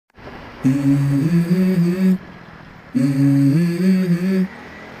Let's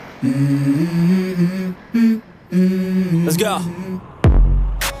go.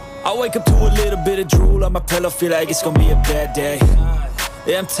 I wake up to a little bit of drool on my pillow, feel like it's gonna be a bad day.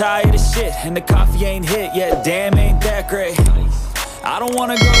 Yeah, I'm tired of shit, and the coffee ain't hit yet, damn, ain't that great. I don't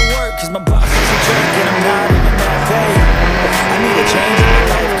wanna go to work, cause my boss is a jerk, and I'm not even that paid. I need a change in my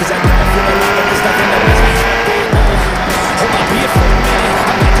life, cause I don't feel alive, but there's nothing that makes me happy. Hold my beer for a minute,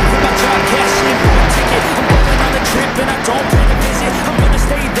 I'm about to quit my job, cash in for a ticket. I'm going on a trip, and I don't plan to visit. I'm gonna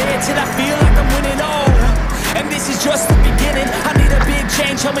stay there till I feel like I'm winning all. And this is just the beginning. I need a big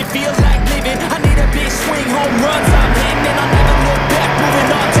change, help me feel like living. I need a big swing, home runs I'm hitting, and I'll never look back,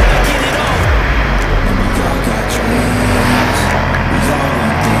 moving on till I get it all. And we all got dreams, we all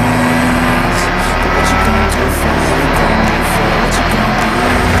want things, but what you gonna do for it? What you gonna do for it? What you gonna do?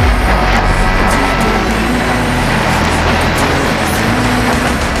 And do you believe I can do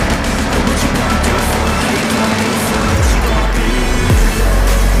anything? But what you gonna do for it? How you gonna do for it? What you gonna be?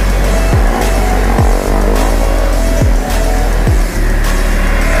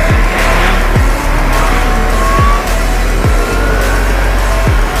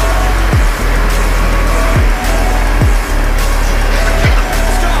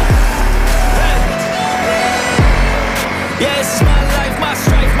 Yeah, this is my life, my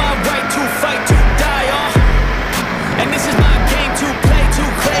strife, my right to fight, to die on. And this is my game to play, to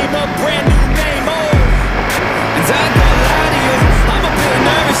claim a brand new name, oh. And I ain't gonna lie to you, I'm a bit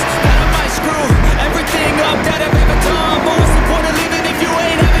nervous that I might screw everything up that I've ever done. But what's the point of living if you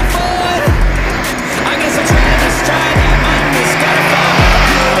ain't having fun? I guess I'm trying to stride that mindless, gotta find what I'm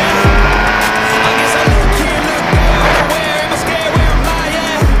doing. I guess I look here, look there, where am I scared, where am I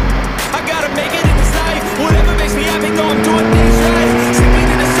at? I gotta make it in this life, whatever makes me happy, know I'm doing things right. Sleeping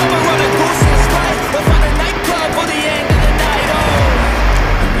in the summer on a goose and Sprite, or find a nightclub for the end of the night,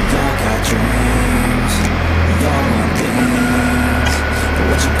 oh. And we all got dreams, we all want things, but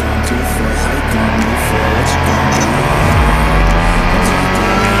what you gonna do for it? How you gonna move for it? What you gonna do? And do you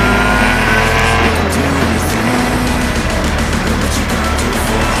believe you can do anything? But what you gonna do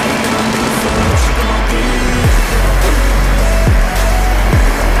for it? How you gonna move for it? What you gonna be?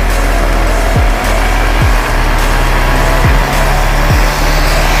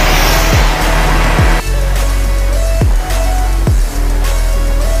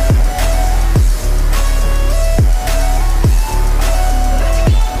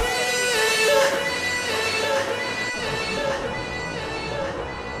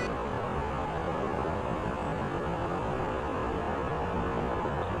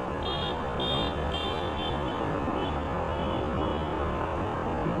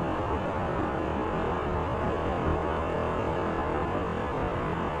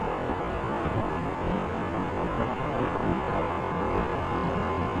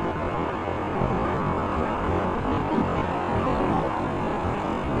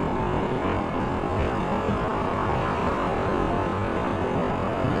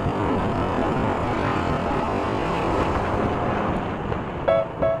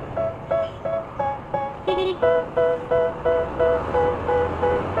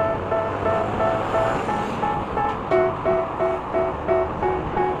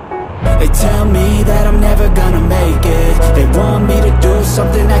 They tell me that I'm never gonna make it. They want me to do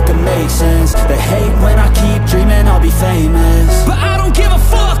something that could make sense. They hate when I keep dreaming I'll be famous, but I don't give a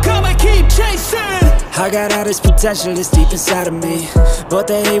fuck, I'ma keep chasing. I got all this potential that's deep inside of me, but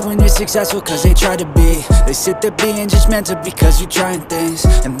they hate when you're successful cause they try to be. They sit there being judgmental because you're trying things,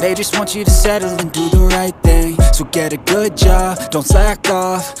 and they just want you to settle and do the right thing. So get a good job, don't slack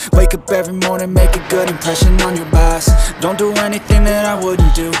off. Wake up every morning, make a good impression on your boss. Don't do anything that I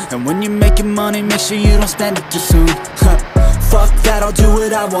wouldn't do, and when you're making money, make sure you don't spend it too soon. Fuck that, I'll do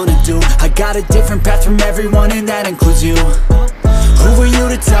what I wanna do. I got a different path from everyone, and that includes you. Who are you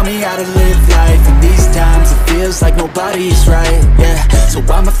to tell me how to live life? In these times it feels like nobody is right, yeah. So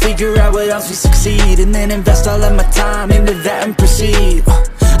I'ma figure out what else we succeed, and then invest all of my time into that and proceed.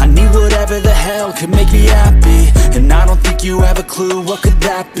 I need whatever the hell could make me happy, and I don't think you have a clue what could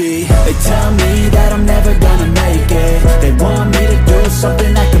that be. They tell me that I'm never gonna make it. They want me to do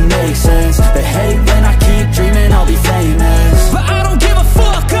something that can make sense. They hate when I keep dreaming I'll be famous, but I don't give a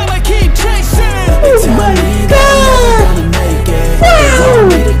fuck, I'ma keep chasing. They tell me that I'm never gonna make it. They want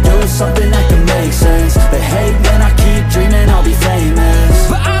me to do something that can make sense. They hate when I keep dreaming I'll be famous,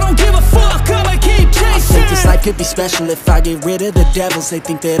 but I don't give a fuck, I'ma keep chasing. I think this life could be special if I get rid of the devils. They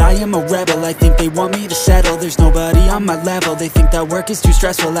think that I am a rebel, I think they want me to settle. There's nobody on my level, they think that work is too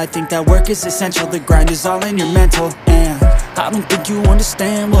stressful. I think that work is essential, the grind is all in your mental. And I don't think you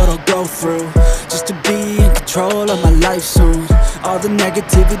understand what I'll go through just to be in control of my life soon. all the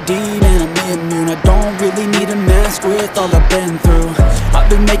negativity, man, I'm immune. I don't really need a mask with all I've been through. I've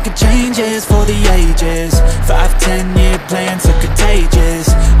been making changes for the ages. 5-10 year plans are contagious.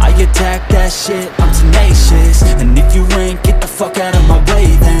 I attack that shit, I'm tenacious. And if you ain't, get the fuck out of my way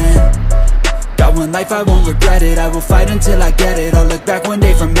then. Got one life, I won't regret it. I will fight until I get it. I'll look back one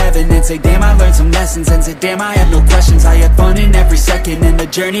day from heaven and say, damn, I learned some lessons. And say, damn, I have no questions. I had fun in every second, and the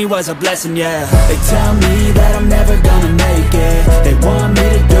journey was a blessing, yeah. They tell me that I'm never gonna make it. They want me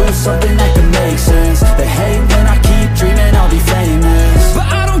to do something that can make sense. They hate when I keep dreaming I'll be famous, but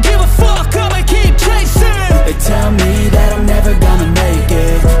I don't give a fuck, I'ma keep chasing. They tell me that I'm never gonna make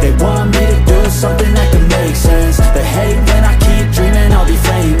it. They want me to do something that can make sense. They hate when I keep dreaming I'll be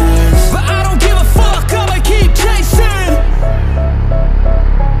famous, but I don't give a fuck, I'ma keep chasing.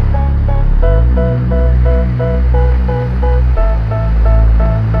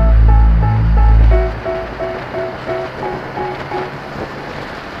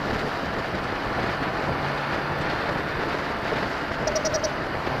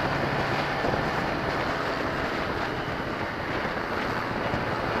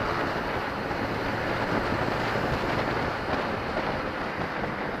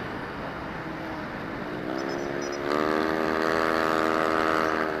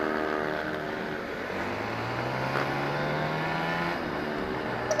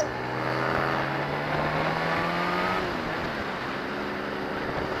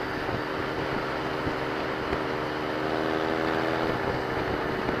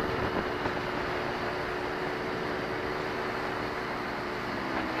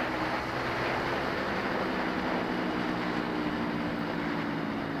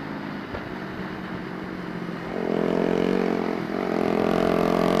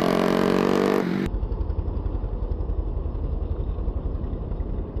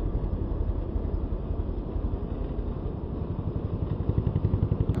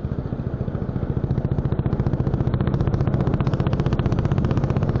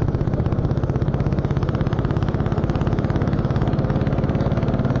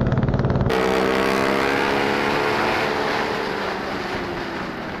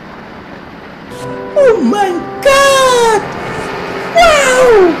 Oh my God!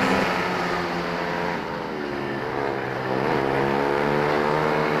 Wow!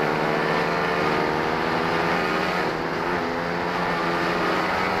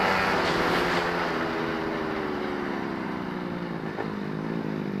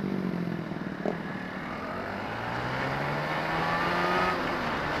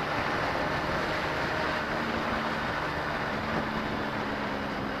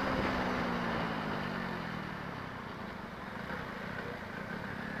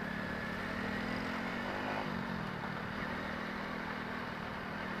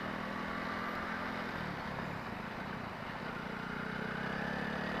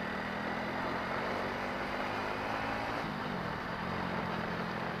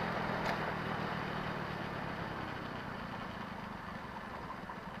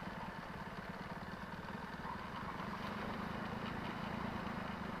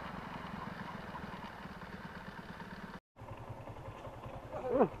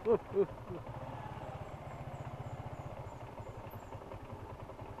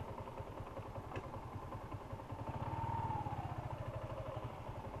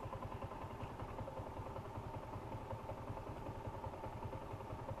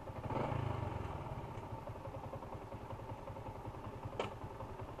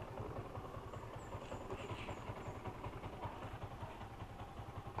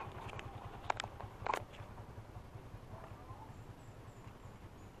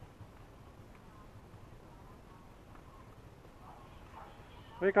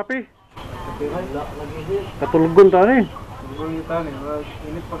 Hey, kape. Katulgon ta ni. Init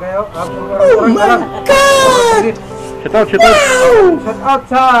pa kayo. Oh my God! Shout out, shout out. Shout out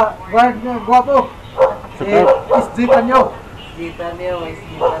sa guard niyo, guwapo. Isjitan niyo.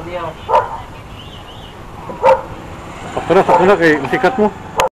 Sakto na kay sikat mo.